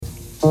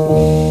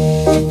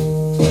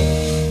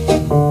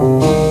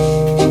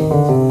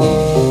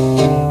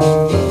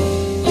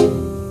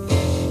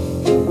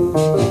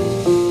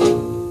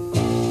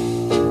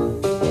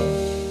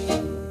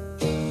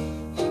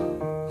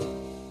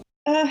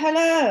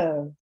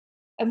Hello,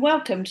 and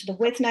welcome to the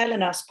Withnail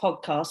and Us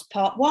Podcast,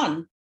 Part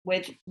 1,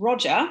 with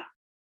Roger.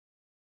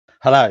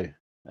 Hello,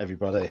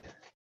 everybody.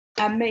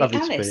 And me, Lovely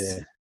Alice. to be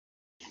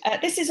here.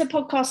 This is a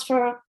podcast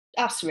for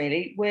us,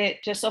 really. We're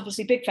just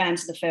obviously big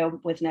fans of the film,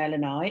 Withnail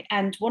and I,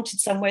 and wanted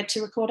somewhere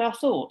to record our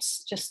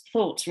thoughts. Just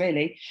thoughts,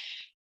 really.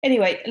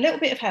 Anyway, a little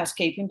bit of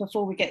housekeeping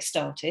before we get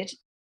started.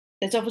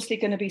 There's obviously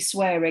going to be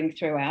swearing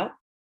throughout.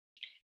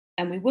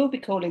 And we will be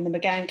calling the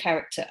McGann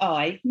character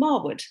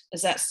Marwood,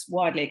 as that's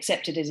widely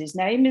accepted as his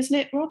name, isn't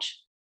it, Rog?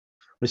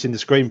 It's in the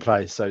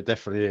screenplay, so it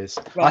definitely is.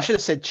 Right. I should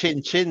have said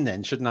chin chin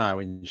then, shouldn't I,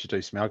 when you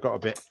introduced me? I got a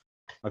bit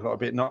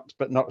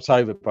knocked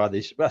over by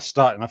this. That's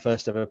starting my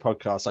first ever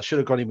podcast. I should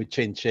have gone in with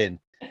chin chin.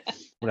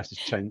 We'll have to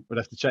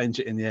change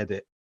it in the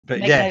edit. But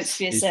Make yes, notes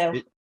for yourself.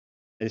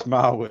 It's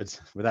Marwood,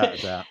 without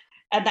a doubt.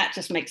 And that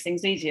just makes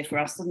things easier for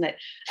us, doesn't it?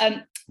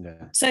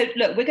 Yeah. So,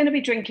 look, we're going to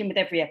be drinking with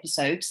every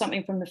episode,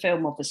 something from the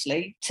film,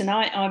 obviously.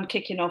 Tonight, I'm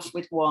kicking off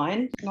with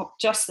wine, not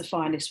just the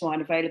finest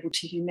wine available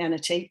to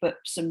humanity, but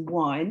some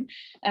wine.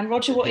 And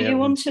Roger, what are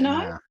you on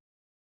tonight? Yeah.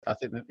 I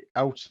think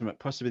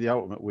possibly the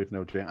ultimate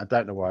Withnail drink. I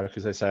don't know why,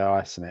 because they say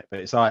ice in it,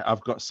 but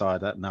I've got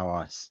cider, no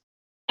ice.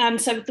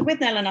 So the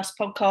Withnail and Us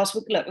podcast,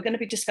 we're going to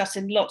be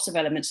discussing lots of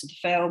elements of the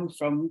film,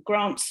 from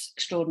Grant's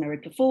extraordinary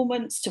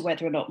performance to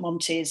whether or not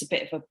Monty is a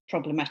bit of a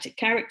problematic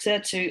character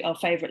to our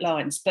favourite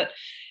lines. But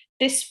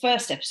this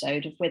first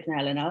episode of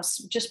Withnail and Us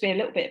will just be a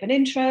little bit of an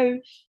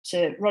intro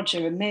to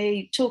Roger and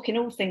me, talking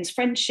all things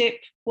friendship,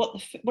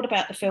 what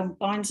about the film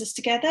binds us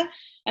together,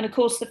 and of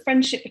course the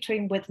friendship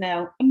between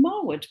Withnail and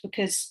Marwood,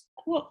 because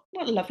what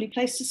a lovely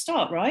place to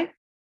start, right?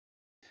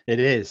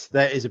 It is.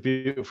 That is a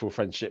beautiful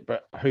friendship,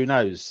 but who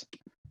knows?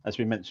 As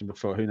we mentioned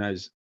before, who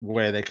knows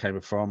where they came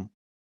from,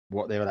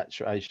 what their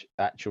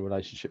actual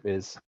relationship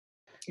is.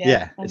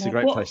 Yeah, it's a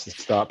great place to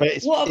start. But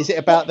is it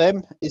about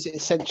them? Is it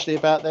essentially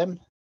about them?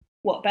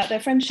 What about their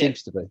friendship?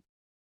 Seems to be.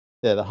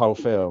 Yeah, the whole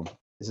film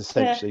is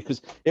essentially,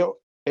 because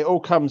it all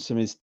comes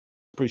from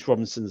Bruce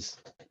Robinson's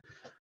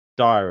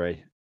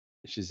diary,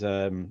 which is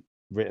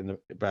written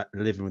about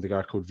living with a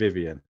guy called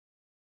Vivian,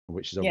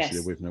 which is obviously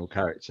a Withnail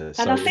character.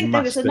 And I think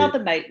there was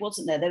another mate,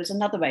 wasn't there? There was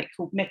another mate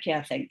called Mickey,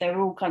 I think. They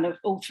were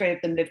all three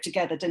of them lived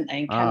together, didn't they,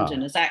 in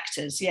Camden as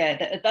actors?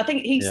 Yeah, I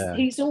think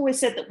he's always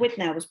said that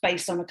Withnail was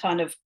based on a kind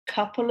of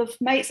couple of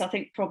mates. I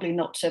think probably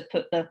not to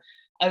put the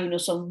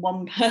onus on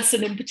one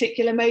person in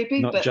particular,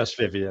 maybe. Not just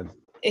Vivian.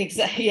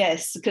 Exactly,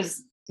 yes,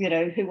 because,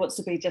 who wants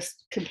to be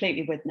just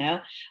completely Withnail?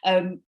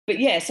 But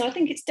yeah, so I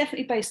think it's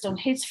definitely based on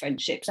his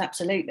friendships,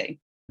 absolutely.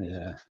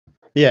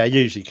 Yeah,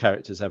 usually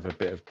characters have a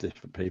bit of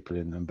different people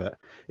in them, but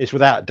it's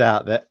without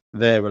doubt that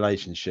their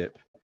relationship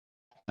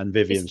and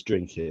Vivian's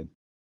drinking.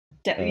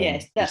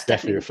 Yes, that's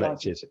definitely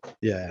reflected.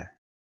 Yeah.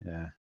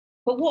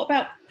 But what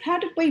about, how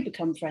did we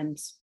become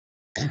friends?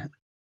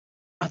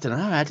 I don't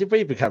know. How did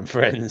we become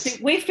friends?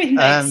 We've been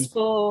mates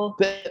for.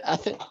 I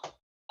think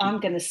I'm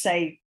going to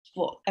say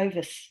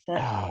over 30.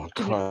 Oh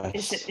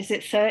Christ! Is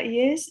it 30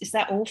 years? Is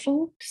that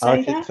awful to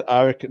say that?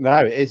 I reckon no.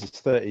 It is.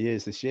 It's 30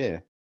 years this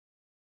year.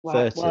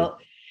 Right. 30. Well.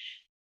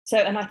 So,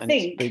 and I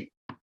think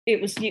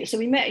it was. So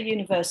we met at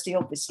university,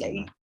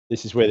 obviously.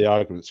 This is where the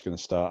argument's going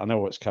to start. I know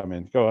what's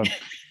coming. Go on.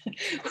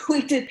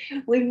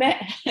 We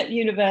met at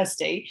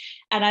university,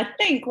 and I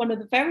think one of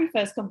the very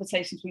first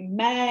conversations we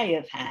may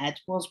have had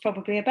was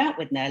probably about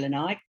Withnail and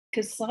I,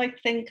 because I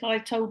think I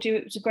told you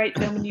it was a great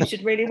film and you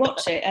should really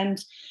watch it.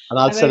 And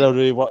I'd said I'd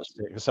really watched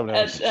it because someone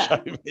else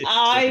showed me.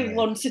 I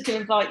wanted to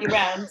invite you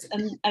round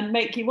and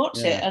make you watch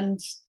it,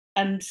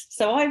 and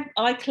so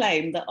I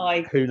claim that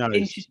Who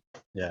knows?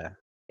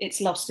 It's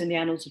lost in the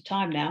annals of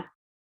time now.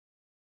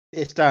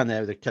 It's down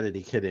there with the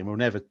Kennedy killing. We'll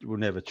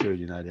never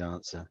truly know the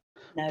answer.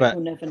 No, but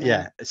we'll never know.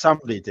 Yeah,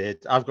 somebody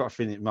did. I've got a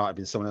feeling it might have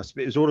been someone else,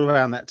 but it was all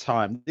around that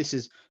time. This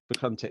is, for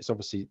context,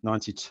 obviously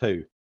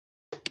 92.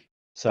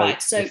 So,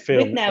 right, so the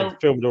film had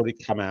already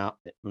come out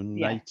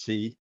in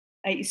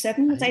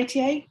 87, was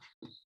 88?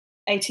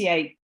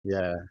 88.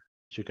 Yeah,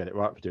 should get it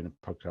right for doing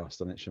a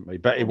podcast on it, shouldn't we?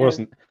 But it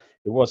wasn't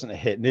a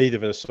hit. Neither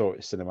of us saw it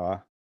at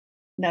cinema.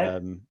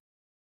 No.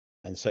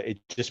 And so it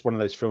just one of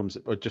those films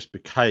that just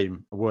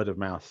became a word of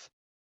mouth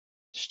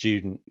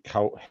student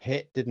cult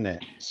hit, didn't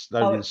it?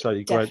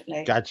 Slowly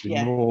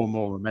gradually more and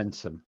more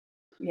momentum.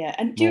 Yeah,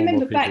 and do you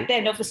remember back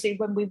then, obviously,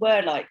 when we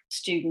were like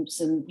students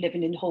and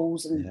living in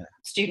halls and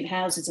student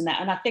houses and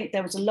that, and I think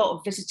there was a lot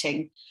of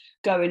visiting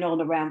going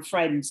on around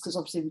friends, because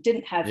obviously we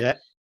didn't have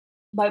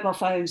mobile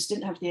phones,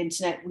 didn't have the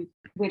internet.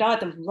 We'd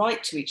either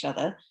write to each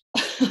other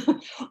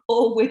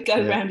or we'd go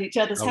around each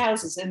other's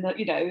houses in the,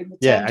 in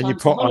the and you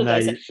put on a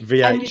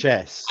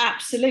VHS.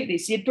 Absolutely.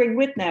 So you'd bring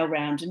Withnail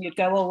round and you'd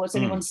go, oh, has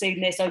anyone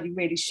seen this? Oh, you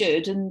really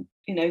should. And,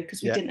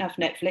 because we didn't have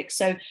Netflix.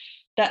 So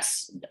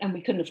and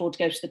we couldn't afford to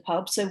go to the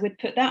pub. So we'd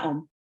put that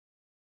on.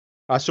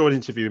 I saw an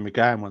interview with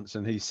McGann once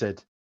and he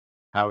said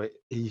how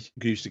he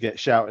used to get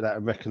shouted at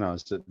and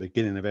recognised at the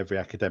beginning of every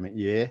academic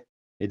year.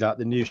 Like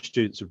the new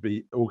students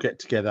would all get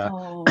together,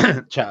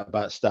 chat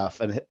about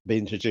stuff, and be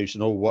introduced,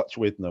 and all watch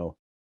Withnail.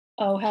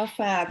 Oh, how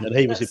fab! And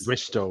he was in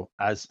Bristol,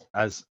 as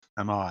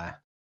am I.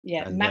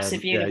 Yeah, and,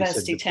 massive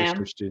university town.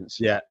 Bristol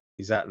students, yeah,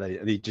 exactly.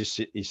 And he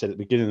said at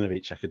the beginning of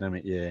each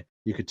academic year,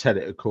 you could tell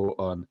it had caught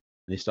on, and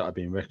he started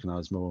being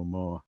recognised more and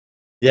more.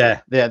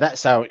 Yeah,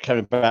 that's how it came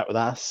about with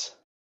us.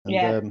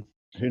 And,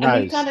 who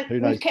knows? Who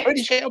knows?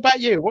 What about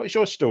you? What was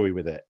your story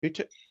with it?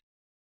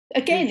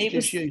 Again, it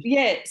was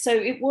so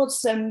it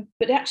was,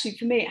 but actually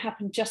for me, it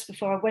happened just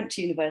before I went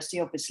to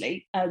university,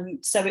 obviously.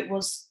 So it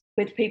was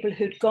with people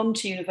who'd gone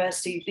to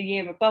university the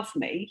year above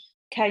me,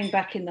 came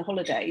back in the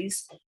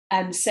holidays,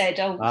 and said,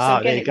 so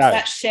again, it was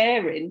that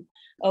sharing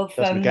of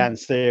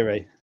McGann's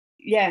theory.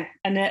 Yeah,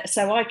 and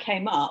so I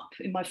came up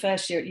in my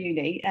first year at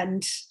uni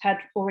and had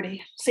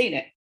already seen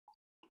it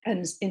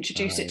and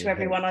introduced it to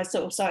everyone I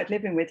sort of started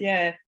living with.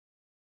 Yeah.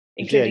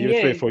 Including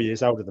you're 3 or 4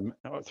 years older than me.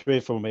 3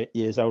 or 4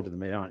 years older than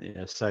me, aren't you?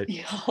 So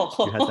you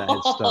had that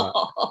head start.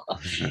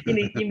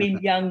 You mean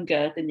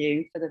younger than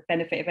you, for the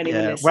benefit of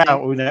anyone listening?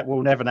 Well,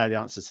 we'll never know the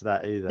answer to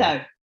that either.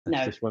 No.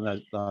 It's just one of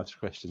those large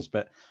questions.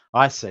 But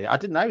I see. I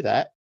didn't know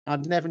that. I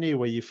never knew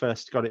where you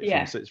first got it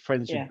from. So it's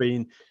friends who've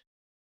been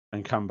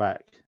and come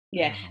back.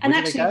 Yeah, and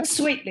actually,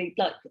 sweetly,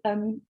 like,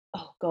 oh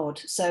God.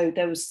 So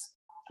there was.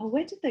 Oh,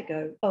 where did they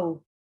go?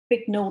 Oh,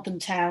 big northern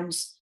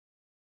towns.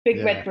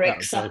 Big red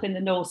bricks up in the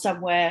north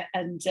somewhere,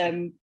 and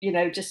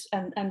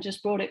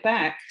just brought it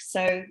back.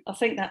 So I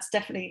think that's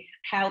definitely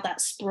how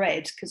that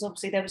spread, because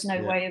obviously there was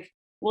no way of,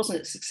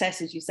 wasn't a success,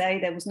 as you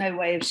say. There was no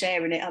way of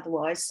sharing it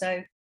otherwise.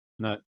 So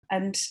no,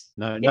 I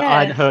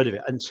hadn't heard of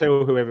it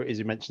until whoever it is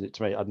who mentioned it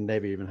to me. I'd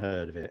never even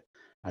heard of it,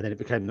 and then it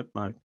became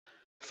my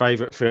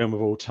favourite film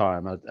of all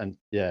time.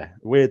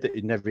 Weird that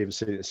you'd never even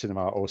seen it at the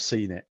cinema or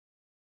seen it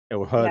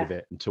or heard of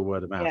it until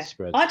word of mouth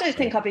spread. I don't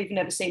think I've even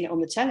ever seen it on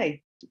the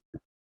telly.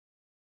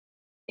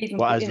 Even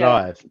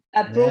live?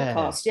 A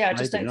broadcast, I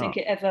just don't think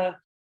it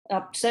ever.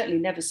 I've certainly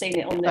never seen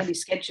it on any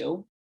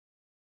schedule.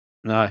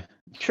 No,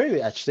 true.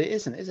 Actually, it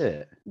isn't, is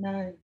it?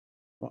 No.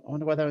 I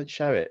wonder why they don't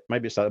show it.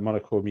 Maybe it's like the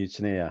Monocle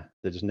Mutineer.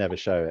 They just never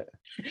show it.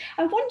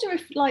 I wonder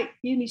if, like,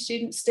 uni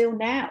students still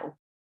now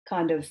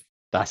kind of.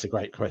 That's a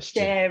great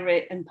question. Share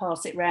it and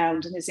pass it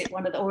round, and is it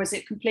or is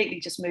it completely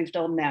just moved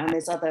on now? And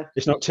there's other.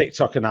 It's not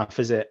TikTok enough,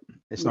 is it?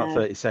 It's not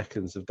 30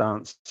 seconds of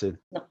dancing.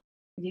 Not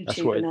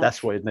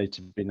that's what it needs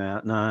to be now.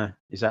 No,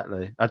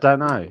 exactly. I don't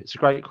know. It's a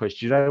great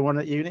question. You know one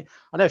at uni?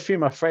 I know a few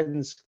of my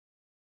friends'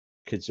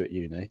 kids are at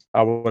uni.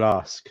 I will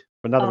ask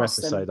for another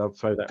episode. I'll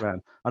throw that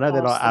around. I know they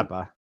like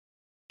ABBA.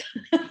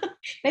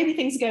 Maybe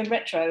things are going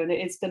retro and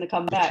it is going to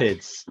come back.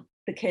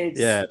 The kids.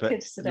 Yeah, but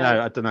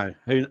no, I don't know.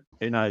 Who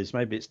knows?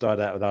 Maybe it's died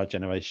out with our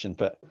generation,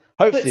 but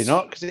hopefully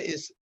not, because it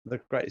is the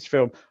greatest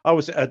film. I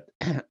was at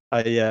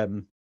a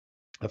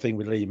thing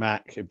with Lee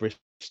Mack in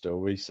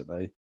Bristol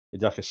recently. He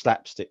did like a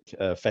slapstick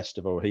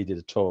festival. He did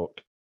a talk,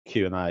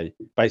 Q&A,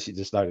 basically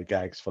just load of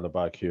gags followed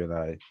by a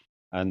Q&A.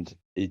 And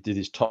he did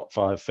his top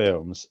 5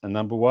 films. And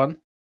number 1?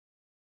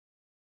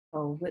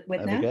 Oh,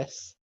 Withnail? Have a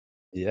guess?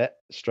 Yeah,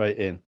 straight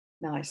in.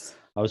 Nice.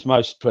 I was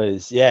most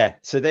pleased. Yeah.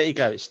 So there you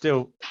go. It's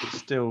still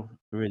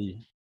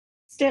really.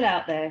 Still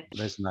out there.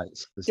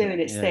 Resonates. Doing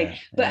its thing.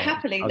 But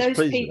happily,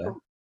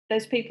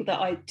 those people that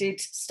I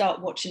did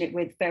start watching it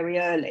with very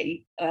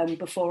early,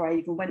 before I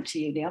even went to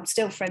uni, I'm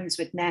still friends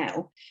with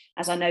now,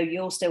 as I know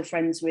you're still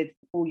friends with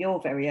all your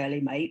very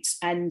early mates.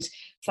 And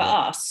for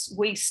us,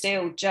 we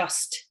still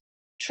just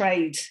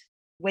trade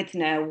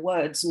Withnail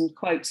words and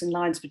quotes and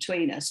lines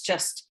between us,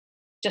 just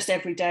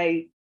every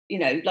day,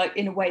 like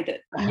in a way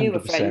that newer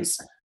 100%. Friends.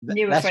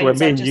 That's where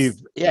me and you,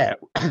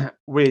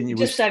 we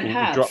just don't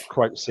have. Drop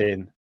quotes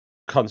in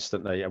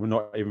constantly, and we're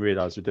not even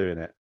realise we're doing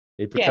it.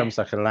 It becomes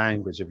like a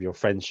language of your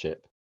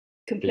friendship.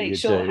 Complete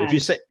shorthand.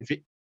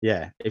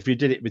 If you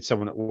did it with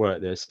someone at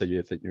work, so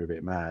you'd think you're a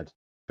bit mad.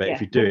 But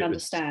if you do it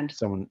with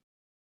someone,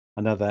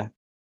 another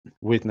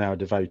Withnail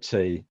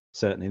devotee,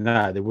 certainly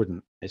they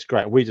wouldn't. It's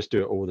great. We just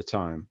do it all the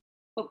time.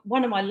 But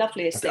one of my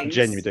loveliest things. I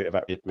genuinely do it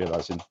without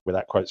realising where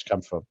that quote's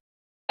come from.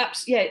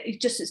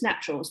 It's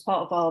natural. It's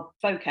part of our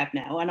vocab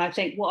now. And I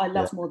think what I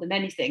love more than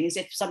anything is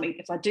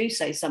if I do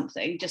say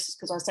something, just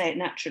because I say it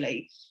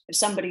naturally, if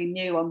somebody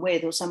new I'm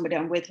with or somebody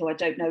I'm with who I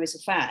don't know is a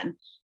fan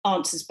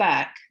answers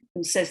back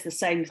and says the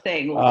same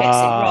thing or gets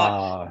it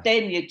right,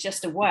 then you're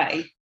just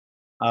away.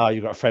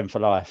 You've got a friend for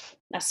life.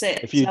 That's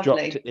it. If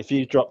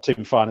you dropped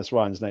in Finest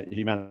Wines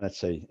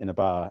Humanity in a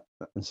bar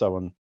and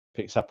someone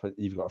picks up,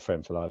 you've got a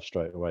friend for life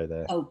straight away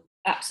there. Oh,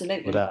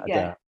 absolutely. Without a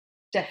doubt.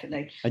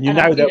 Definitely. And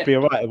they'll be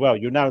all right as well.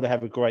 You know they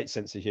have a great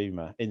sense of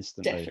humour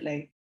instantly.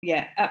 Definitely.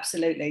 Yeah,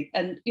 absolutely.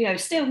 And,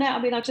 still now,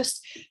 I mean,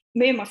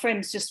 me and my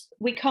friends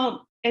we can't,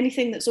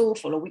 anything that's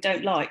awful or we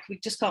don't like, we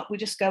just go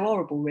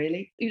horrible,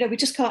 really. We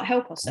just can't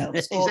help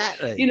ourselves.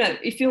 Exactly. Or,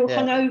 if you're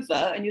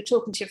hungover and you're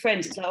talking to your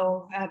friends, it's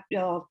like,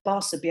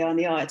 bastard behind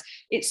the eyes.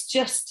 It's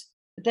just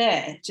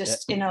there,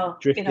 in our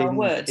drifting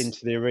words.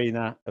 Into the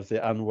arena of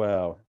the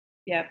unwell.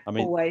 Yeah, I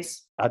mean,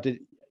 always. I did.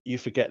 you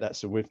forget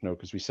that's a Withnail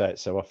because we say it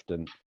so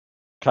often.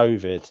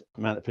 COVID,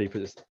 amount of people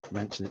just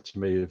mention it to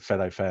me,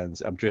 fellow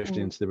fans. I'm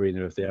drifting into the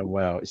arena of the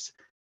unwell. It's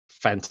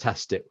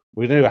fantastic.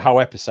 We do a whole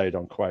episode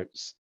on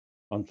quotes,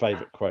 on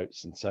favourite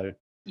quotes, and so.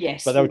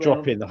 Yes, but they'll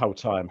drop in the whole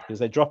time because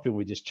they drop in.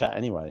 We just chat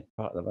anyway,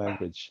 part of the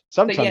language.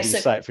 Sometimes you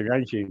say it for your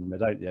own humour,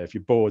 don't you? If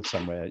you're bored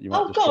somewhere, you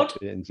might just drop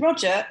it in.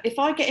 Roger, if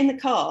I get in the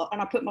car and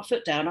I put my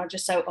foot down, I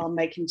just say, I'm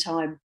making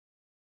time.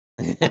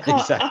 I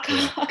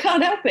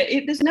can't help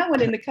it. There's no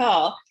one in the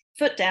car.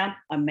 Foot down,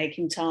 I'm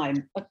making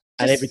time.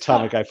 And every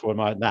time I go for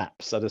my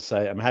naps, I just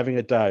say, I'm having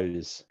a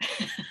doze.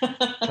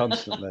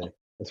 Constantly.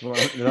 That's one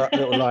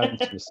little line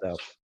to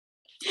myself.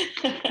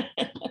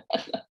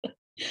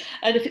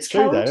 And if it's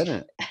true cold, though, isn't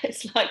it?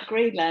 It's like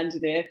Greenland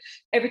in here.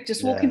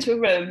 Walk into a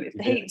room, if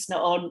the heat's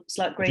not on, it's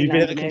like Greenland. Have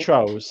you been at the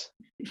controls?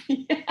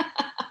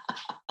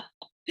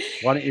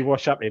 Why don't you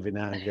wash up every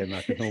now and again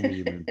like a normal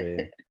human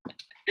being?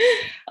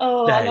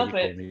 Oh, I love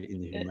it.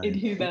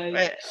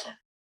 Inhumane.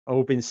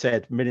 All been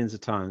said millions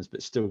of times,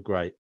 but still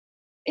great.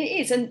 It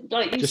is, and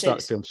like you just said, like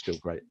the film's still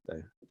great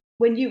though.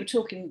 When you were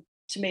talking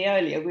to me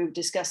earlier, we were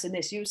discussing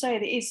this. You were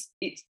saying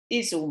it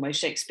is almost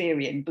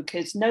Shakespearean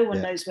because no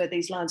one knows where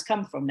these lines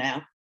come from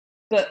now,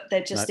 but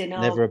they're just in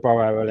our. Never a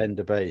borrow will end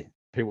a be.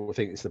 People will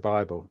think it's the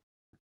Bible.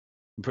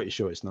 I'm pretty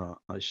sure it's not.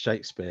 It's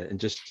Shakespeare, and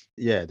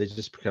they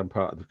just become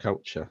part of the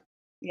culture.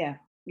 Yeah.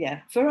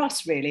 For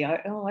us, really, I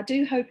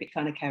do hope it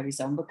kind of carries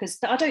on because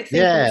I don't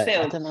think in the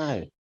film. I don't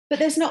know. But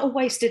there's not a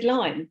wasted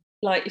line.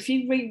 Like if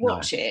you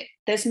rewatch it,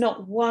 there's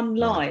not one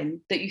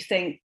line that you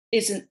think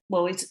isn't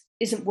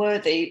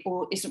worthy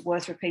or isn't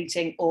worth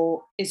repeating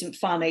or isn't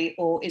funny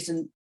or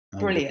isn't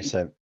brilliant.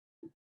 100%.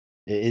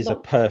 It is a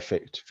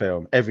perfect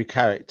film. Every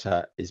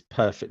character is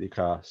perfectly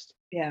cast.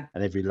 Yeah.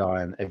 And every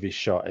line, every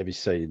shot, every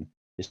scene.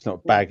 It's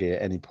not baggy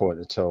at any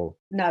point at all.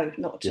 No,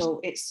 not at all.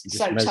 It's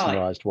so tight.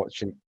 Mesmerised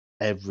watching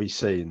every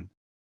scene.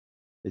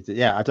 I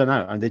don't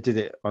know. And they did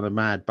it on a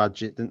mad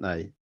budget, didn't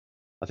they?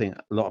 I think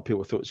a lot of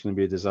people thought it was going to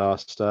be a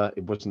disaster.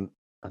 It wasn't.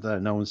 I don't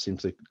know. No one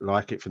seemed to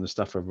like it from the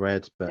stuff I've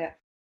read, but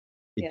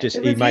he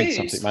made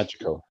something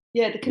magical.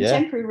 Yeah, the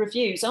contemporary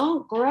reviews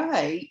aren't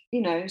great.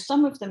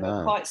 Some of them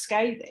are quite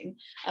scathing.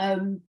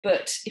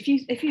 But if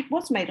it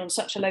was made on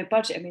such a low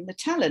budget, I mean, the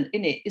talent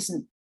in it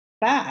isn't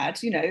bad.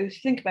 If you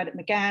think about it,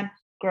 McGann,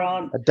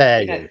 Grant. I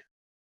dare you.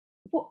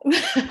 What? No,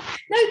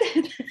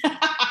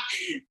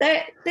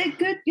 they're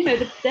good.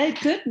 They're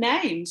good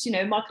names.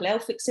 Michael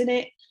Elphick's in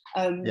it.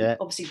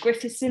 Obviously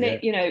Griffith's in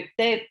it.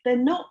 They're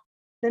not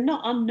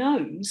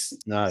unknowns.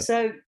 No.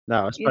 So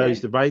I suppose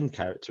the Rain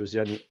character was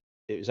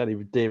it was only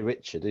Dear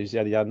Richard who's the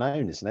only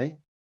unknown, isn't he?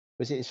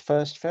 Was it his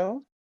first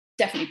film?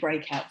 Definitely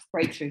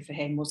breakthrough for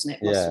him, wasn't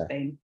it? Must have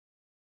been.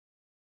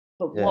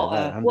 But what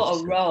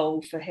a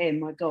role for him,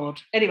 my God.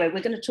 Anyway,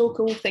 we're going to talk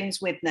all things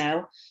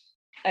Withnail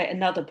at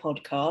another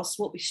podcast.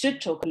 What we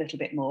should talk a little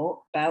bit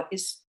more about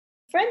is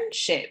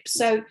friendship.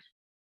 So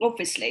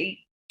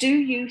obviously, do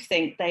you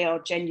think they are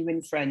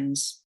genuine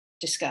friends?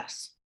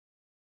 Discuss.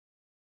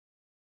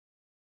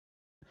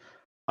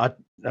 I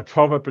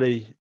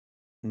probably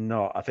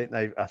not. I think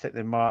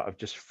they might have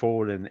just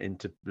fallen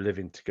into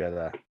living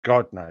together.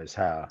 God knows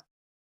how,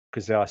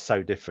 because they are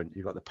so different.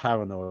 You've got the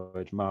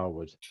paranoid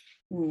Marwood,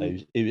 who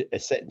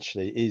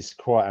essentially is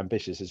quite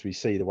ambitious, as we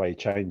see the way he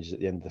changes at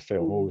the end of the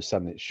film. All of a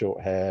sudden, it's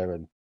short hair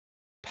and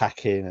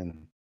packing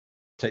and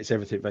takes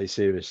everything very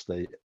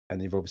seriously.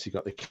 And you've obviously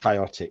got the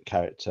chaotic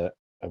character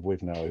of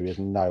Withnail, who has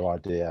no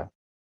idea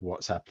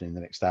what's happening in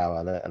the next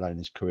hour, let alone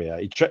his career.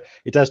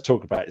 He does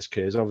talk about his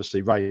careers.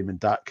 Obviously,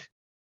 Raymond Duck,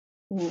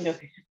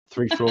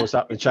 3 floors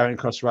up the Charing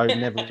Cross Road,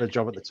 never a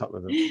job at the top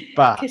of them.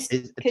 But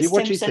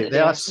what do you think? They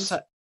are.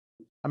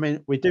 I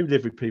mean, we do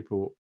live with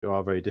people who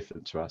are very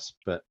different to us,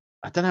 but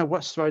I don't know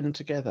what's thrown them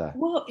together.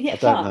 Well, I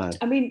don't know.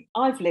 I mean,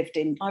 I've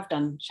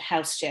done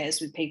house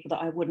shares with people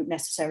that I wouldn't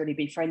necessarily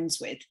be friends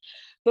with.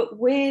 But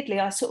weirdly,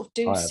 I sort of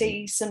do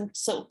see some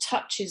sort of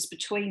touches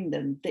between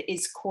them that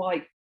is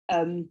quite,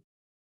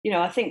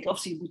 I think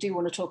obviously we do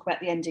want to talk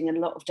about the ending in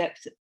a lot of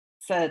depth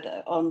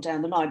further on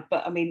down the line.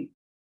 But I mean,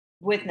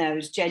 Withnail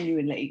is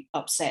genuinely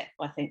upset,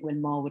 I think,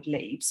 when Marwood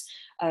leaves.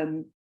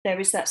 There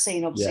is that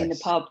scene, obviously, in the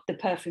pub, the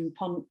perfumed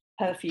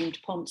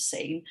pont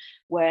scene,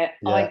 where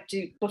I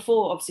do,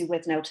 before obviously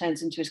Withnail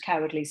turns into his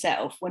cowardly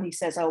self, when he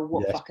says, "Oh,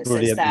 what fucker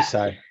says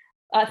that?"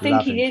 I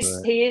think he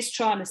is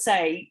trying to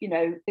say,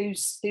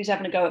 who's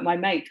having a go at my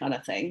mate, kind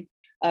of thing.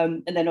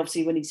 And then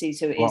obviously when he sees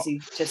who it is, he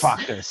just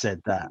fucker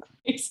said that.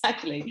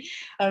 Exactly.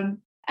 And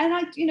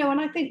I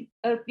think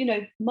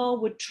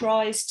Marwood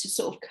tries to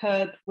sort of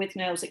curb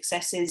Withnail's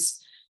excesses.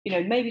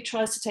 Maybe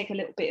tries to take a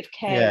little bit of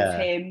care of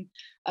him.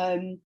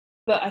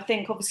 But I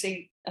think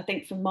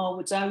from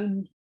Marwood's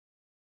own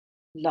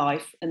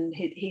life, and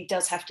he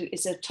does have to.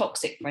 It's a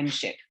toxic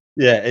friendship.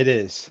 Yeah, it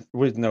is.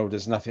 Withnail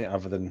does nothing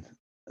other than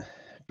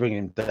bring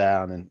him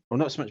down,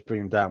 not so much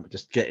bring him down, but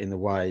just get in the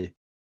way,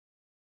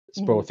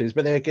 spoil things.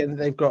 But then again,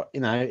 they've got,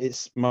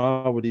 it's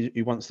Marwood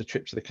who wants the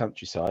trip to the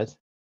countryside,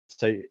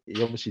 so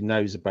he obviously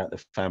knows about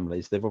the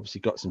families. They've obviously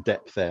got some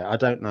depth there. I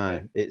don't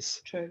know.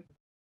 It's true.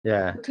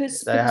 Yeah,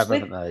 because they have,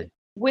 haven't they?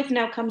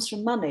 Withnail comes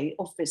from money,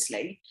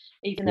 obviously,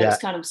 even though it's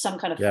kind of some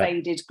kind of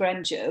faded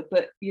grandeur.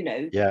 But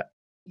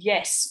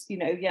yes,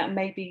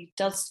 maybe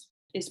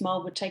is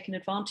Marwood taking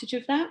advantage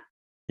of that?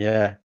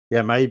 Yeah,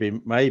 maybe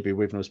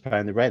Withnail's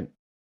paying the rent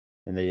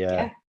in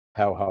the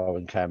hellhole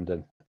in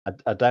Camden.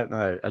 I don't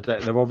know.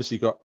 They've obviously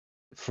got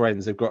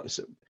friends. They've got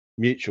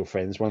mutual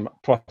friends. One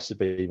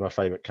possibly my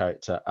favourite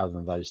character, other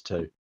than those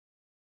two.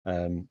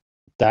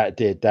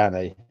 Dear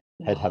Danny,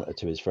 headhunter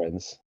to his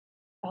friends.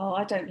 Oh,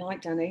 I don't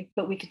like Danny,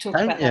 but we could talk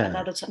about that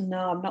another time.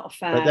 No, I'm not a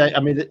fan.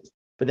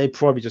 But they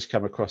probably just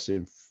come across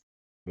him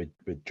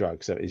with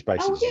drugs. So he's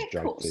basically just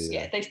of course.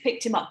 They've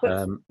picked him up.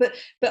 But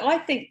I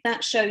think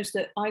that shows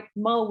that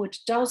Marwood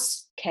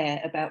does care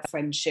about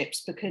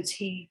friendships, because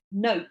he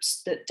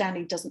notes that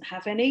Danny doesn't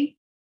have any.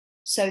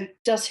 So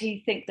does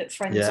he think that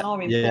friends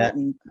are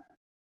important?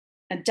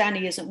 And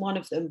Danny isn't one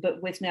of them,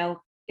 but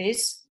Withnail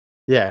is?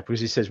 Yeah, because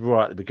he says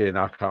right at the beginning,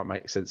 I can't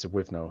make sense of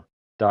Withnail.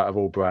 Diet of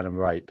all brown and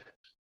rape.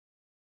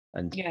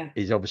 And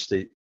he's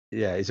obviously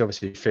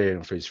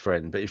fearing for his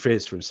friend, but he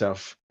fears for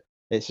himself.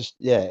 It's just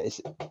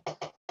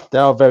they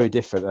are very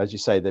different, as you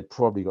say. They've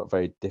probably got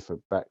very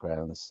different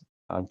backgrounds.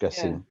 I'm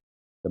guessing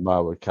the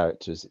Marwood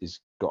character has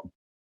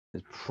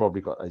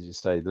probably got, as you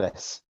say,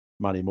 less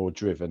money, more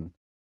driven,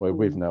 where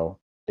Withnail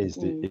is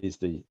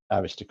the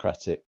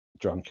aristocratic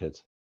drunkard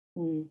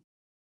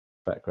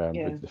background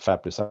with the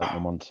fabulous Uncle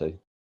Monty.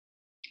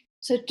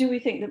 So do we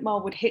think that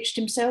Marwood hitched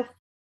himself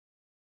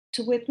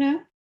to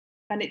Withnail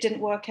and it didn't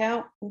work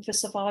out, and for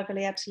survival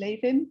he had to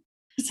leave him?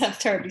 It sounds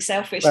terribly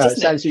selfish,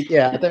 doesn't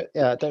it?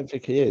 I don't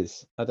think he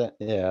is. I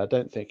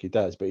don't think he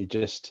does, but he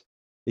gets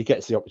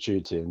the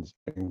opportunity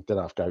and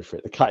doesn't have to go for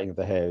it. The cutting of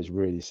the hair is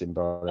really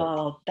symbolic.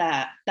 Oh,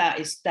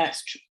 that's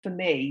for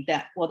me,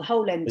 the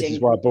whole ending. This is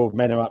why bald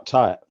men are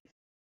uptight.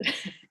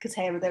 Because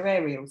hair are their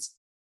aerials.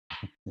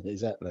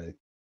 Exactly.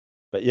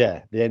 But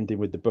the ending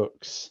with the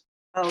books.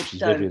 Which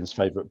is Vivian's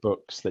favourite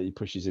books that he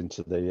pushes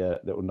into the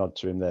little nod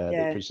to him there.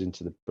 That pushes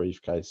into the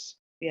briefcase.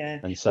 Yeah.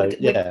 And so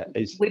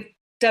we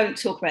don't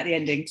talk about the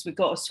ending, because we've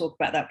got to talk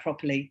about that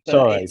properly.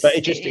 But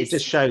it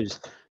just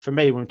shows, for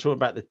me, when we talk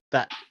about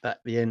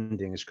the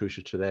ending is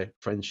crucial to their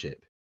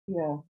friendship.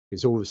 Yeah.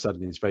 Because all of a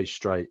sudden he's very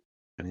straight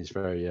and he's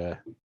very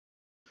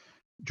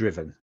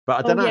driven.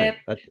 But I don't know.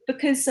 Yeah,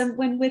 because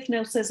when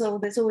Withnail says, "Oh,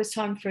 there's always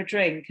time for a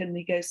drink," and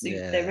he goes,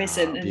 "There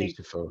isn't." And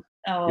beautiful.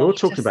 You're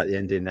talking about the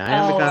ending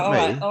now.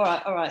 All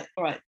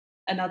right.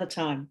 Another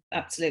time,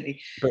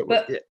 absolutely.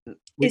 But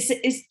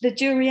is the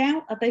jury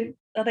out?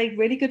 Are they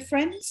really good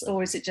friends,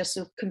 or is it just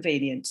a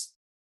convenience?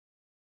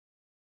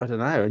 I don't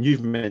know. And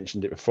you've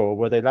mentioned it before.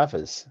 Were they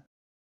lovers?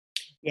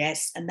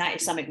 Yes, and that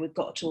is something we've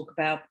got to talk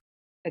about.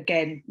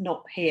 Again,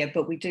 not here,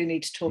 but we do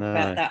need to talk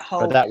about that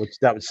whole. But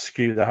that would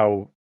skew the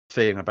whole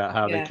thing about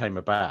how they came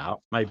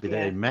about. Maybe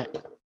they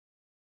met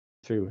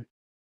through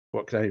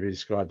what can only be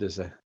described as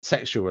a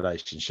sexual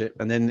relationship,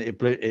 and then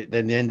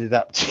then they ended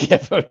up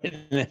together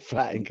in their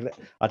flat.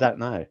 I don't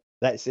know.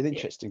 That's an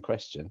interesting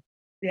question.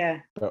 Yeah,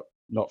 but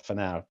not for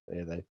now,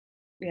 really.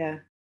 Yeah,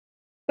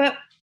 but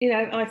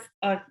I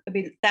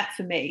mean, that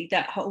for me,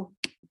 that whole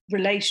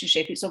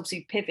relationship, it's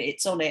obviously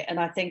pivots on it, and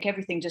I think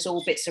everything just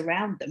orbits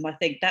around them. I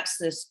think that's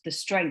the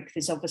strength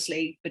is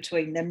obviously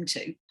between them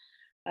two.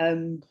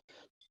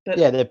 But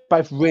they're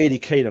both really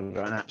keen on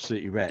going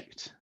absolutely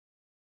wrecked,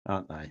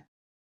 aren't they?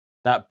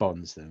 That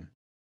bonds them.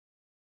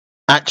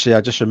 Actually,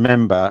 I just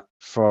remember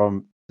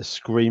from the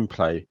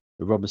screenplay,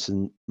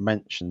 Robinson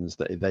mentions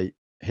that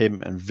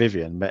him and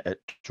Vivian met at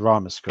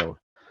drama school,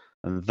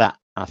 and that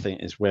I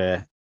think is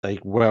where they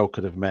well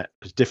could have met,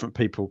 because different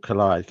people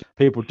collide.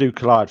 People do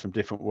collide from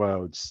different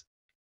worlds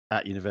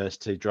at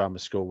university, drama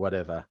school,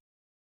 whatever.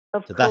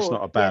 Of so course, that's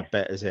not a bad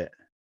bet, is it?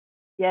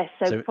 Yes,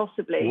 so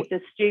possibly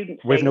the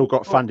students. Withnail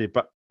got funded,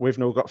 but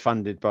Withnail got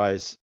funded by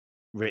his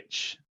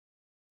rich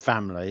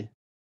family,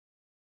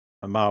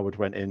 and Marwood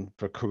went in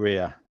for a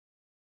career.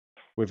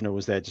 Withnail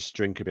was there just to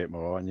drink a bit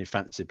more, and you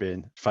fancy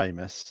being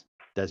famous.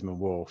 Desmond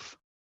Wolfe.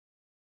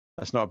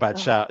 That's not a bad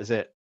shout, is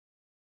it?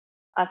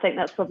 I think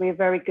that's probably a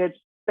very good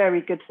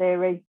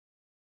theory.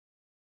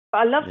 But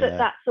I love that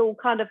that's all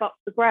kind of up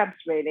for grabs,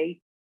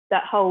 really.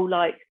 That whole,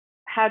 like,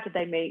 how did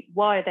they meet?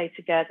 Why are they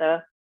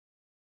together?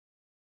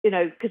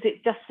 Because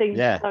it just seems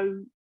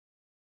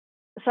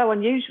so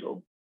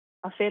unusual.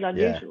 I feel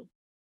unusual.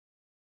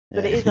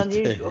 But it is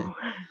unusual.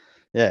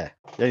 The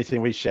only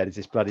thing we shared is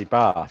this bloody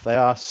bath. They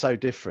are so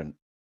different.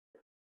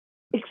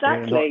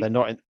 Exactly. They're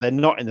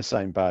not in the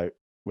same boat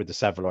with the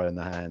Savoy in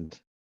the hand.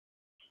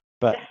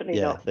 But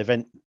definitely not.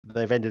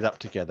 They've ended up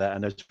together,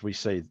 and as we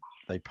see,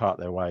 they part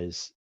their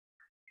ways.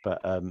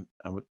 But and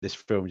this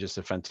film is just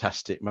a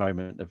fantastic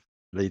moment of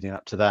leading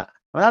up to that.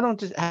 How long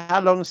does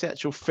the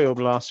actual film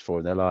last for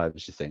in their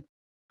lives, do you think?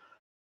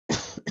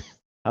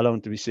 How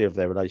long do we see of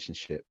their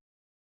relationship?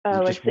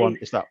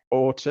 It's like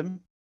autumn.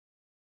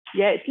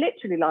 Yeah, it's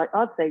literally like,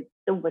 I'd say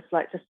almost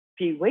like just a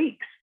few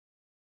weeks.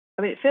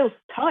 I mean, it feels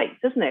tight,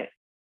 doesn't it?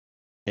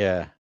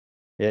 Yeah,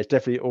 it's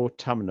definitely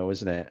autumnal,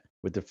 isn't it?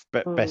 With the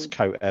best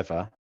coat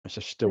ever, which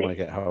I still want to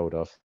get hold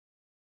of.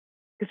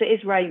 Because it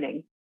is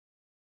raining.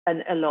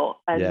 and a lot.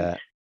 And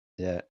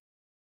yeah.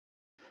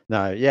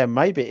 No, yeah,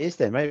 maybe it is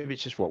then. Maybe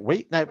it's just what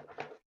week? No,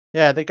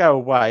 yeah, they go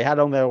away. How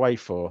long they're away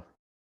for?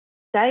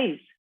 Days.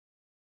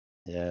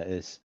 Yeah, it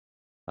is.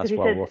 That's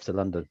why we're off to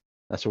London.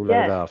 That's all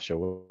low laugh,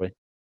 shall we?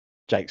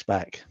 Jake's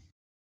back.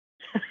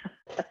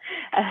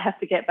 I have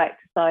to get back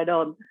to sign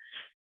on.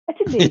 I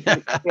didn't need to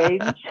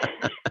exchange.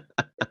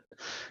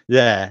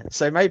 Yeah,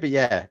 so maybe,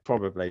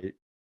 probably.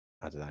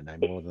 I don't know,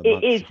 more than a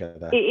month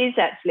together. It is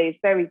actually. It's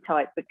very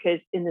tight because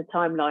in the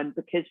timeline,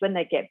 because when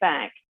they get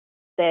back,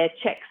 their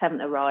checks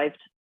haven't arrived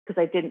because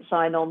they didn't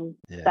sign on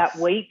that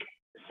week.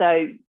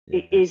 So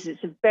it's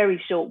a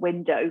very short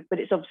window, but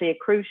it's obviously a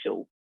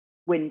crucial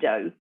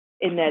window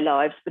in their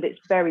lives, but it's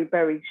very,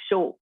 very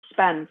short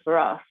span for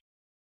us.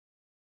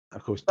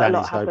 Of course,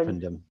 Danny's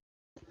opened them.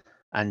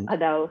 And I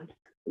know.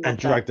 And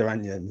dragged their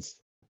onions.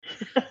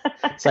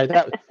 So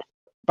that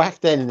back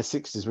then in the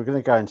 60s, we're going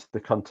to go into the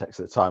context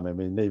at the time. I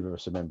mean, neither of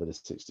us remember the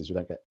 60s. We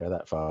don't go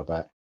that far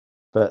back.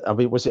 But I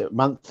mean, was it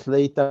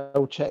monthly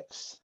double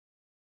checks?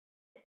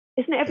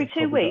 Isn't it every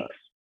 2 weeks?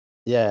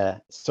 Yeah.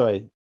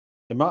 Sorry.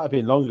 It might have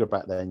been longer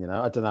back then,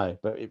 I don't know.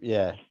 But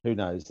who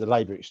knows? The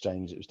labour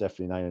exchange, it was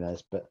definitely known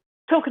as. But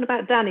talking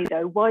about Danny,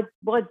 though, why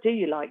do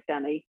you like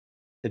Danny?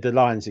 The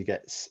lines he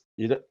gets.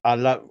 I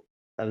love.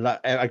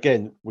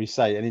 Again, we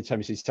say anytime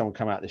you see someone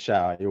come out of the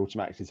shower, you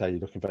automatically say you're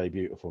looking very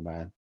beautiful,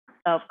 man.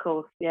 Of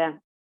course, yeah.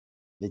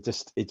 It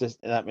just.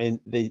 I mean,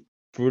 the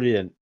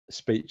brilliant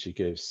speech he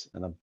gives,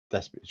 and I'm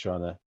desperately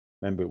trying to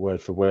remember it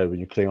word for word. When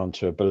you cling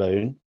onto a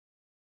balloon.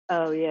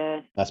 Oh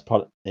yeah. That's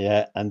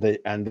and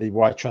the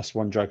why trust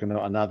one drug and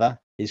not another.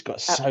 He's got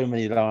so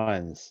many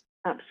lines.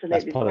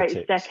 Absolutely, the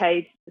greatest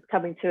decade is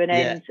coming to an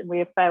end, and we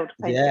have failed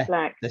to paint it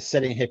black. They're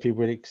selling hippie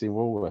wigs in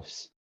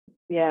Woolworths.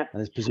 Yeah,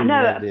 and it's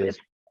presumably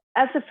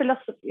as a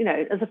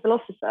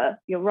philosopher,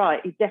 you're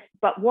right.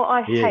 But what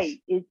I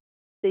hate is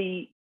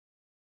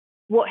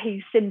what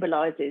he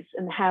symbolises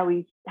and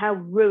how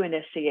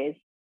ruinous he is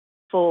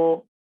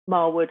for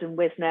Marwood and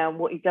Withnail and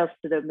what he does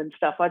to them and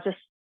stuff. I just,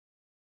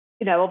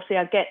 obviously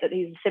I get that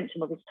he's a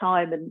symptom of his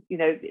time and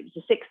it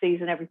was the 60s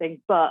and everything.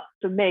 But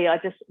for me,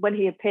 when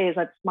he appears,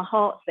 my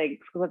heart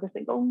sinks because I just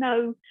think, oh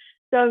no,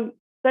 don't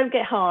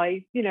get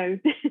high. Do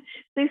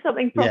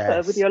something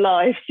proper with your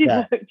life.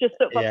 It just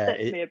sort of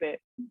upsets me a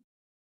bit.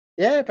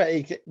 Yeah, but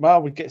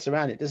Marwood gets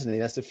around it, doesn't he?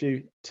 That's a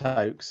few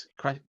tokes,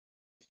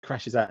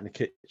 crashes out in the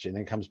kitchen,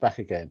 and comes back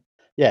again.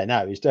 Yeah,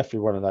 no, he's definitely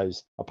one of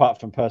those. Apart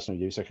from personal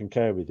use, I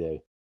concur with you.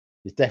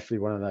 He's definitely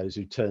one of those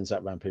who turns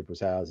up around people's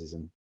houses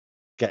and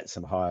gets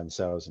them high and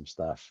sells them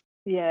stuff.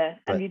 Yeah,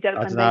 but and you don't.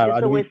 And they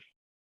just always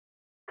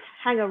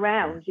hang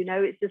around.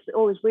 It's just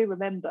always. We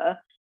remember,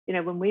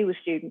 when we were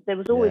students, there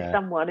was always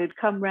someone who'd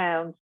come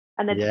round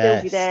and they'd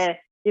still be there.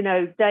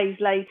 Days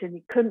later, and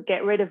you couldn't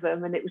get rid of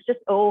them, and it was just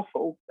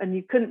awful. And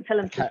you couldn't tell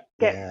them to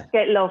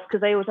get lost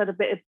because they always had a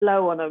bit of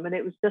blow on them, and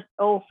it was just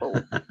awful.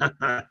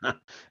 And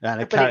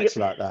a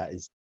character like that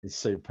is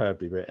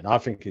superbly written. I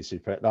think he's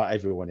superb. Not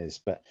everyone is,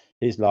 but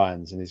his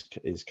lines and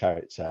his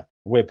character,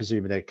 we're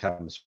presuming it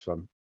comes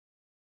from.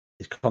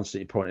 He's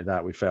constantly pointed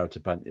out we failed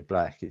to paint it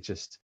black. It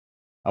just,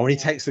 and when he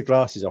takes the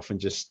glasses off and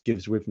just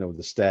gives Withnail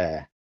the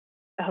stare.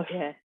 Oh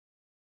yeah,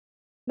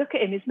 look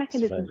at him. His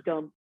mechanism's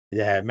gone.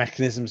 Yeah,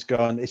 mechanism's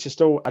gone. It's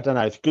just all, I don't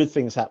know, if good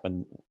things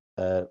happen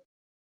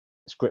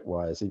script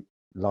wise,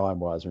 line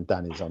wise when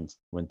Danny's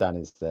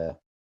there.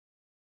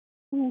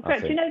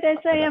 Correct.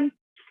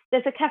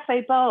 There's a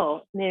cafe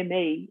bar near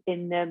me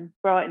in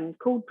Brighton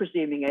called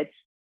Presuming Eds.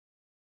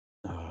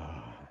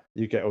 Oh,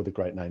 you get all the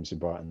great names in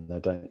Brighton though,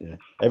 don't you?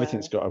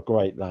 Everything's got a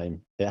great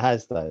name. It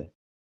has though.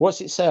 What's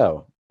it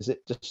sell? Is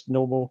it just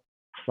normal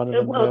run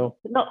of the mill?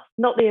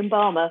 Not the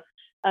embalmer.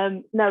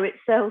 No, it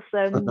sells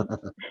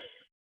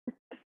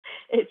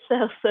it's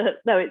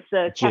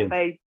a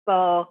cafe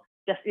bar.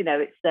 Just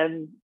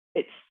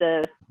it's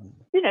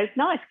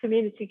nice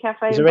community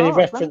cafe. Is there any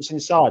reference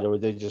inside, or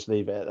would they just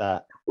leave it at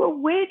that? Well,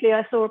 weirdly,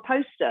 I saw a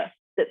poster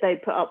that they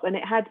put up, and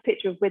it had a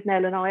picture of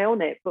Withnail and I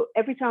on it. But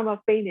every time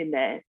I've been in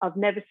there, I've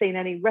never seen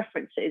any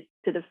references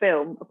to the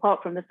film,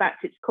 apart from the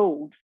fact it's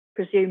called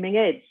Presuming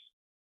Eds.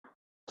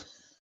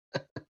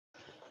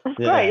 That's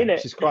great, isn't it?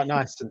 Which is quite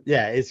nice.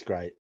 It's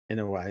great. In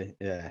a way,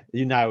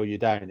 or you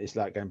don't. It's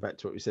like going back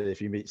to what we said.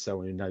 If you meet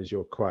someone who knows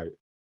your quote,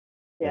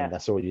 then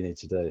that's all you need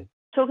to do.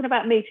 Talking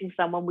about meeting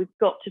someone, we've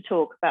got to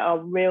talk about our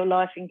real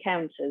life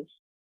encounters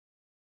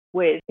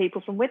with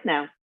people from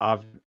Withnail.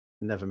 I've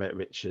never met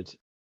Richard.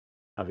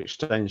 I've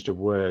exchanged a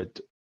word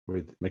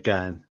with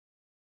McGann.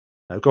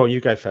 Go on,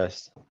 you go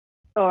first.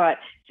 All right.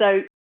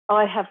 So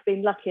I have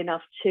been lucky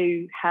enough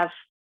to have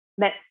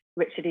met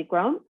Richard E.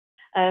 Grant.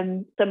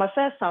 So my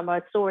first time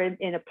I saw him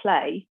in a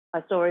play.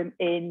 I saw him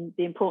in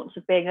The Importance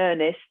of Being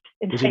Earnest.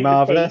 Was he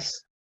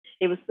marvellous?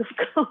 He was, of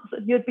course,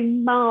 you'd be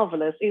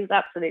marvellous. He was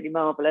absolutely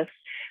marvellous.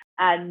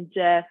 And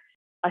I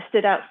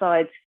stood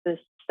outside the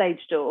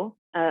stage door.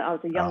 I was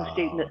a young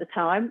student at the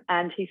time,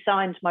 and he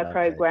signed my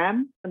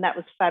programme, and that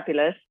was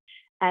fabulous.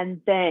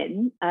 And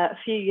then a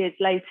few years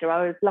later,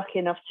 I was lucky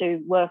enough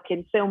to work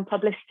in film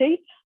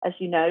publicity, as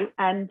you know.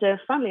 And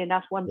funnily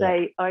enough, one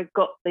day I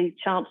got the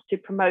chance to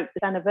promote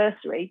the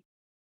anniversary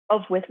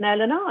of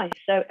Withnail and Us.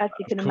 So as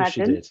you can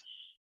imagine,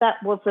 that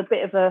was a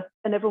bit of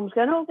and everyone was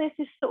going, oh, there's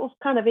this sort of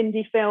kind of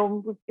indie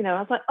film. You know,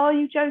 I was like, oh, are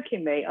you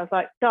joking me? I was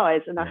like,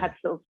 guys, and I had to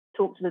sort of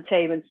talk to the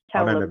team and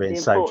tell them. I remember being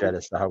so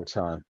jealous the whole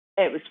time.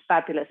 It was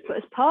fabulous. But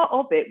as part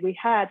of it, we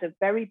had a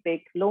very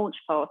big launch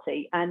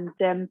party, and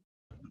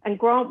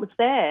Grant was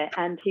there,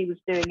 and he was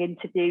doing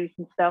interviews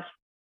and stuff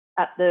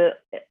at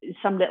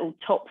some little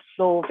top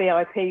floor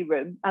VIP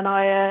room. And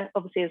I,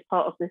 obviously, as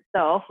part of the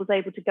staff, was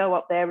able to go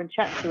up there and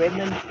chat to him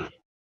and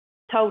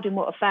told him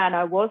what a fan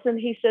I was. And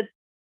he said,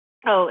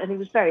 oh, and he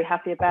was very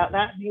happy about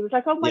that. And he was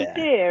like, oh, my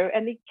dear.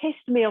 And he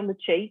kissed me on the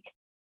cheek.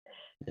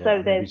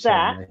 So there's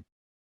that.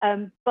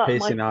 But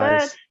Piercing my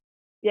eyes.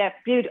 third,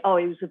 beautiful. Oh,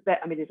 he was he's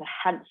a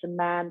handsome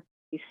man.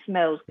 He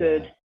smells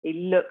good. He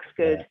looks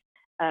good.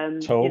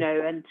 Tall. You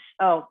know, and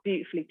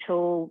beautifully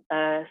tall,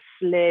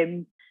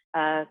 slim,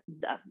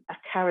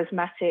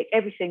 charismatic,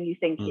 everything you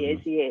think he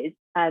is.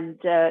 And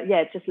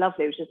just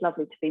lovely. It was just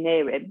lovely to be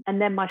near him. And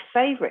then my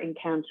favourite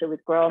encounter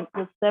with Grant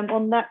was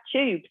on that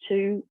tube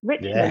to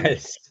Richmond.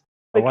 Yes.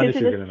 I wonder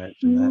if you're going to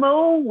mention that.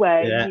 Small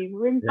way you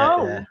were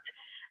involved.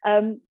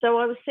 So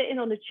I was sitting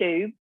on a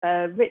tube.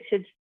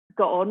 Richard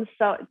got on,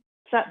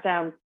 sat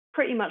down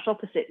pretty much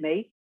opposite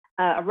me.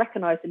 I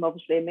recognised him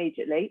obviously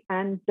immediately.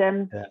 And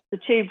the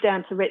tube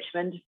down to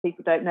Richmond, if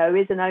people don't know,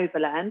 is an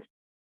overland.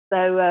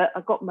 So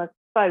I got my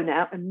phone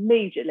out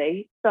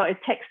immediately, started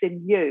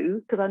texting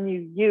you because I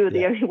knew you were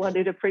the only one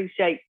who'd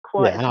appreciate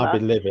quite and I'd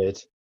be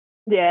livid.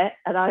 Yeah,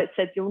 and I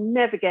said, you'll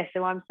never guess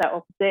who I'm sat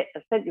opposite.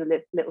 I sent you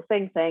a little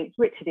thing saying, it's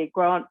Richard E.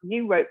 Grant.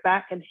 You wrote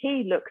back, and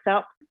he looked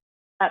up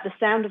at the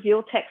sound of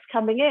your text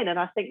coming in, and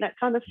I think that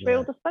kind of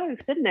thrilled us both,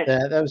 didn't it?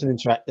 Yeah, there was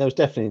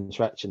definitely an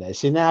interaction there.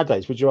 See,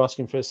 nowadays, would you ask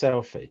him for a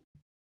selfie?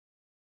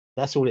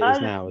 That's all it is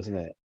now, isn't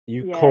it?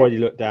 You coyly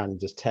look down and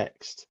just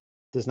text.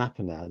 Doesn't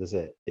happen now, does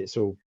it? It's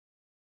all,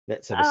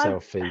 let's have a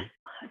selfie.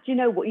 Do you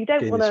know what? You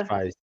don't want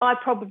to. I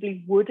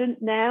probably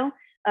wouldn't now,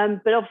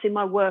 but obviously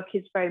my work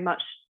is very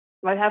much.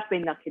 I have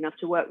been lucky enough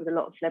to work with a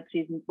lot of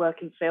celebrities and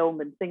work in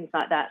film and things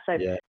like that. So,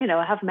 you know,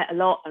 I have met a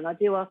lot, and I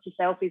do ask for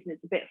selfies, and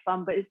it's a bit of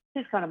fun, but it's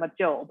just kind of my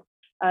job.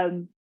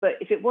 But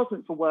if it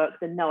wasn't for work,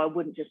 then no, I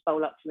wouldn't just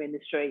bowl up to me in the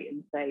street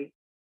and say,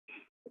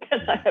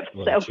 can I have a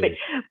selfie?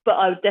 But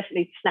I would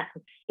definitely snap a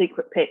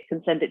secret pic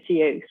and send it to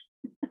you.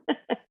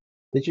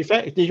 Did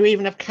you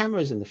even have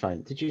cameras in the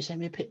phone? Did you send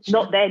me a picture?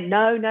 Not then.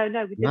 No. We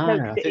didn't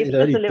know. I think it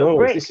was just a little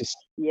brick. This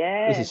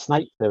is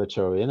snake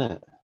territory, isn't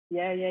it?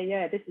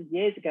 Yeah. This is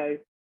years ago.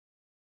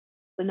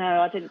 So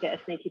no, I didn't get a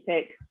sneaky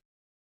pic.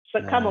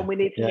 But come on, we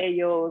need to hear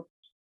yours.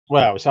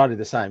 Well, it's hardly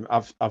the same.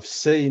 I've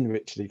seen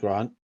Richard E.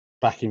 Grant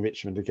back in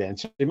Richmond again.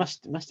 So he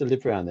must have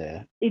lived around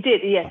there. He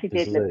did. Yes, he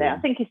did live there. I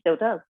think he still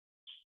does.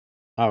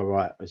 Oh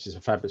right, which is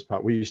a fabulous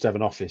part. We used to have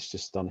an office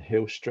just on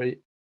Hill Street,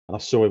 and I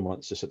saw him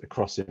once just at the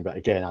crossing. But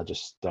again, I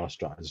just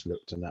starstruck. I just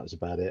looked, and that was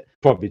about it.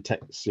 Probably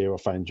text you or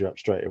phoned you up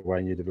straight away,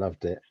 and you'd have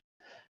loved it.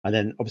 And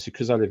then obviously,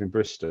 because I live in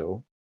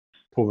Bristol,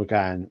 Paul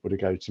McGann would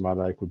go to my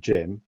local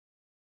gym,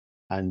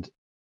 and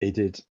he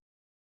did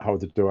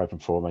hold the door open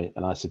for me,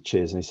 and I said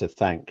cheers, and he said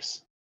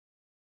thanks.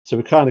 So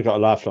we kind of got a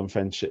lifelong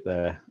friendship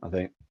there, I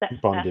think. That's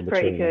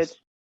pretty good.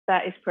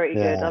 That is pretty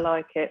good. I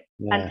like it.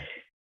 Yeah. And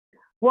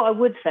what I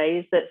would say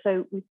is that,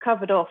 so we've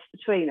covered off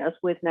between us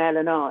Withnail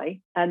and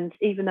I, and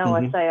even though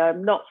I say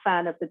I'm not a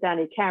fan of the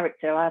Danny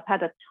character, I've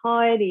had a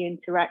tiny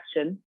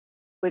interaction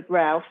with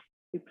Ralph,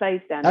 who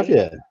plays Danny. Have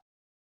you?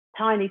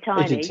 Tiny.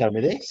 You didn't tell me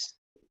this.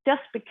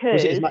 Just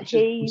because was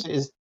it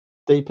as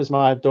deep as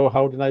my door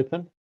holding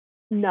open?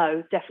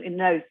 No, definitely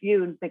no.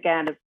 You and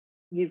McGann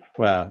you've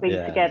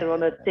been together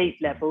on a deep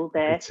level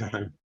there.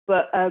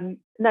 But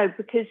no,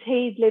 because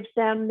he lives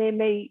down near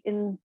me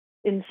in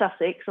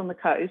Sussex on the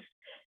coast,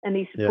 and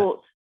he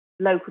supports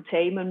local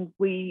team, and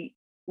we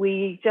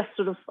just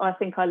sort of, I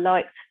think I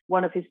liked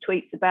one of his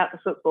tweets about the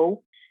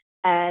football,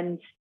 and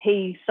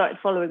he started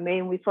following me,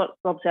 and we thought,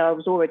 obviously I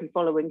was already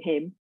following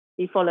him.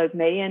 He followed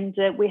me, and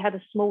we had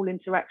a small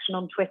interaction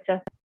on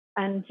Twitter,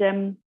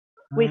 and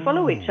we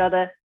follow each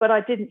other. But I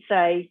didn't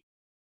say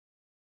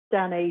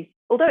Danny,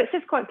 although it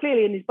says quite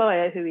clearly in his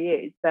bio who he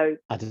is. So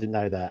I didn't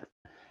know that.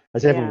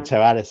 As everyone will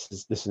tell, Alice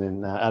is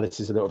listening. Alice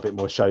is a little bit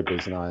more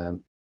showbiz than I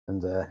am,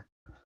 and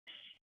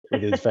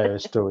with these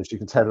various stories, you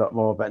can tell a lot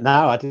more. But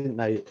no, I didn't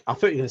know. I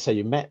thought you were going to say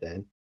you met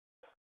then.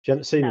 You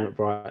haven't seen him at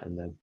Brighton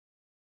then.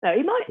 No,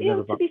 he might.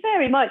 To be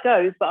fair, he might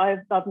go, but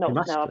I've not.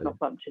 No, I've not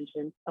bumped into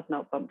him. I've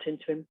not bumped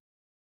into him.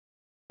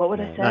 What would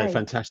I say? No,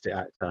 fantastic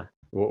actor.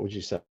 What would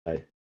you say?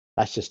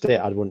 That's just it.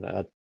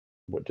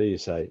 What do you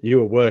say? You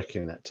were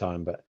working that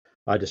time, but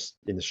I just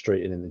in the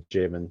street and in the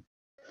gym, and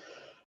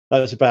that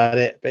was about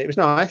it. But it was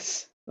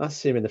nice. Nice to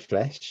see him in the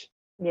flesh.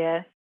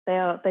 Yeah, they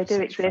are. They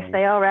do exist.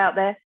 They are out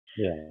there.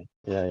 Yeah.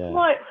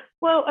 Right.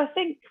 Well, I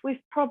think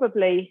we've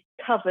probably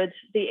covered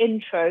the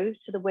intro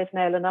to the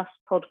Withnail and Us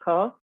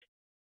podcast.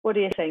 What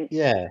do you think?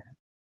 Yeah,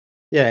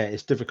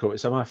 it's difficult.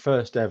 It's my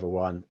first ever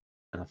one.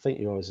 and I think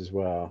yours as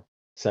well.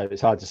 So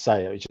it's hard to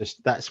say. It was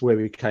just that's where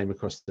we came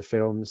across the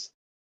films.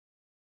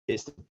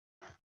 It's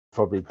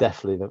probably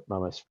definitely my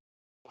most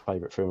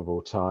favourite film of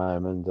all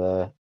time, and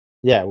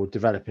we'll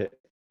develop it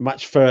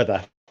much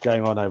further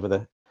going on over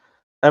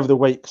the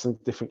weeks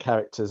and different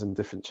characters and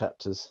different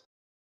chapters.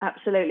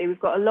 Absolutely, we've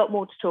got a lot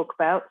more to talk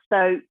about,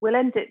 so we'll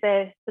end it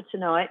there for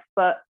tonight.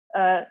 But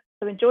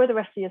so enjoy the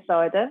rest of your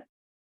cider.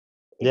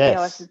 If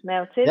the ice has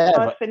melted,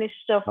 I've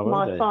finished off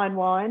my fine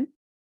wine,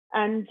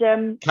 and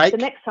the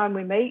next time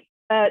we meet,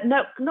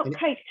 no, not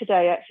cake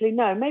today. Actually,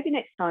 no, maybe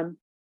next time.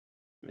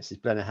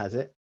 Mrs. Blenner has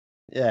it.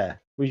 Yeah,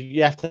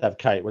 you have to have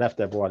cake. We'll have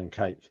to have wine and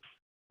cake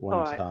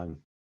one time.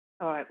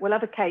 All right, we'll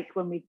have a cake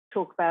when we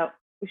talk about.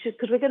 We should,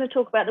 because we're going to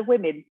talk about the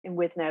women in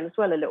Withnail as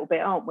well a little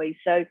bit, aren't we?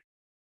 So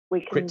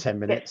we can quick 10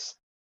 minutes.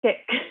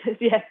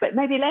 Yeah, but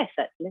maybe less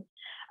actually.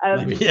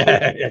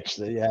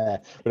 Actually,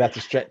 we'll have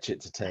to stretch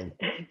it to 10.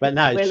 But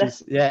no,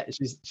 she's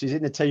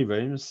in the tea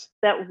rooms.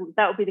 That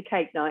will be the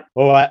cake night.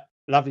 All right,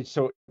 lovely to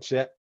talk to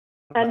you.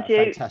 And you.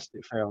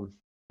 Fantastic film.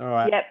 All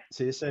right. Yep.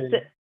 See you soon.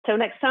 Till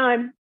next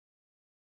time.